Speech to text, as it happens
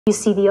You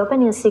see, the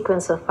opening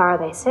sequence of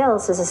Paradise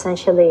Hills is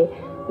essentially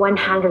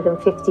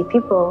 150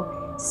 people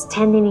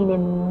standing in a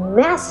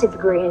massive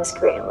green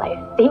screen,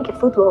 like think a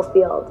football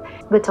field.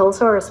 But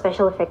also our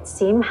special effects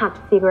team had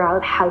to figure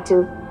out how to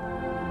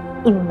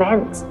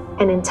invent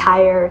an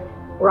entire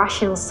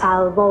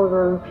Russian-style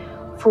ballroom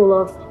full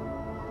of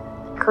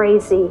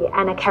crazy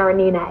Anna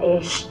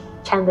Karenina-ish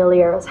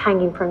chandeliers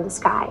hanging from the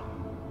sky.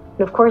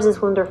 And of course,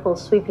 this wonderful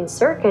sweeping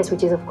circus,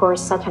 which is of course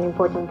such an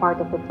important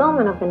part of the film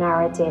and of the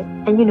narrative.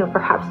 And you know,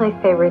 perhaps my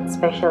favorite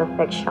special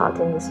effects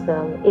shot in this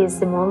film is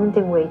the moment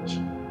in which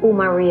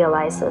Uma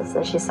realizes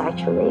that she's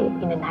actually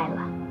in an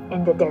island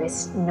and that there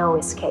is no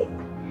escape.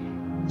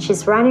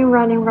 She's running,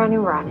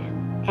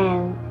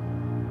 and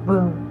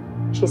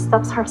boom, she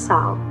stops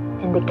herself,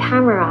 and the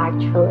camera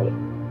actually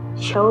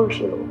shows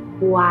you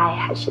why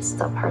has she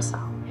stopped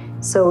herself.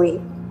 So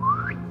we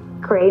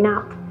crane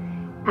up,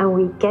 and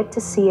we get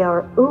to see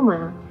our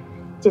Uma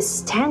just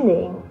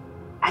standing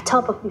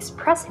atop of this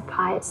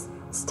precipice,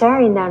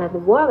 staring down at the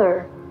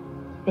water,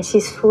 and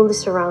she's fully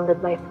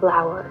surrounded by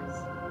flowers.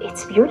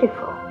 It's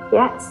beautiful,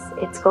 yes,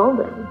 it's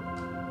golden,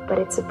 but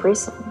it's a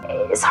prison.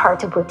 It's hard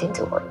to put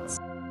into words.